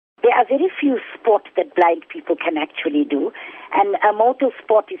are very few sports that blind people can actually do, and a motor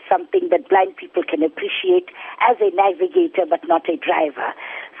sport is something that blind people can appreciate as a navigator but not a driver.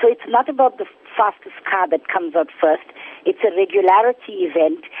 So it's not about the fastest car that comes out first. It's a regularity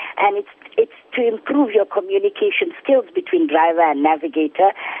event, and it's to improve your communication skills between driver and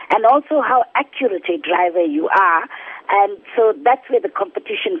navigator, and also how accurate a driver you are. And so that's where the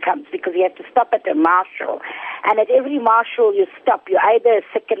competition comes, because you have to stop at a marshal. And at every marshal you stop, you're either a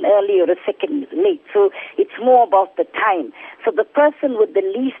second early or a second late. So it's more about the time. So the person with the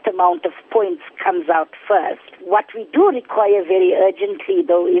least amount of points comes out first. What we do require very urgently,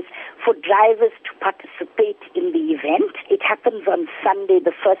 though, is for drivers to participate in the event. It happens on Sunday,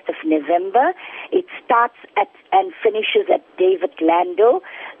 the 1st of November. It starts at and finishes at David Lando.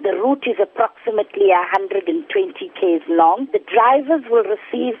 The route is approximately 120 km long. The drivers will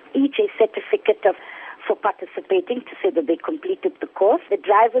receive each a certificate for participating to say that they completed the course. The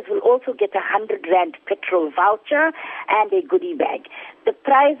drivers will also get a 100 Rand petrol voucher and a goodie bag. The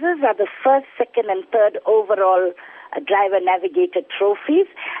prizes are the first, second and third overall driver navigator trophies,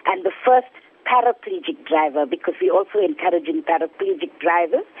 and the first paraplegic driver, because we also encouraging paraplegic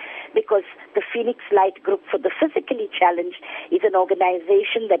drivers, because the Phoenix Light Group for the Physically Challenged is an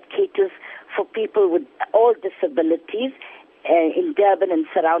organization that caters for people with all disabilities in Durban and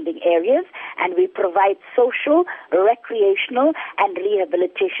surrounding areas, and we provide social, recreational and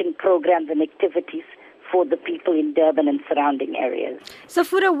rehabilitation programs and activities for the people in Durban and surrounding areas.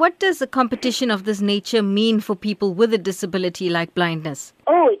 Saffura, what does a competition of this nature mean for people with a disability like blindness?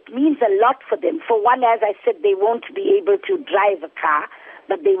 Oh, it means a lot for them. For one, as I said, they won't be able to drive a car,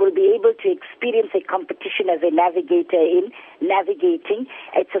 but they will be able to experience a competition as a navigator in navigating.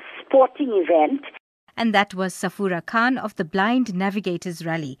 It's a sporting event. And that was Saffura Khan of the Blind Navigators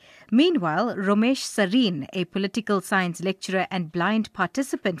Rally. Meanwhile, Romesh Sareen, a political science lecturer and blind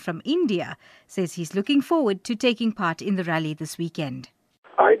participant from India, says he's looking forward to taking part in the rally this weekend.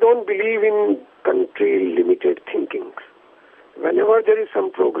 I don't believe in country-limited thinking. Whenever there is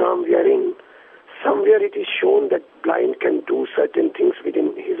some program wherein somewhere it is shown that blind can do certain things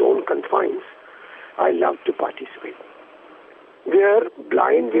within his own confines, I love to participate. Where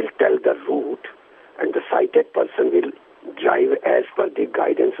blind will tell the route, and the sighted person will drive as per the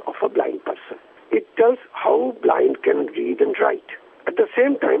guidance of a blind person. It tells how blind can read and write. At the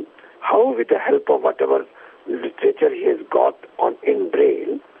same time, how with the help of whatever literature he has got in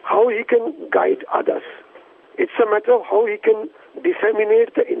braille, how he can guide others. It's a matter of how he can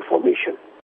disseminate the information.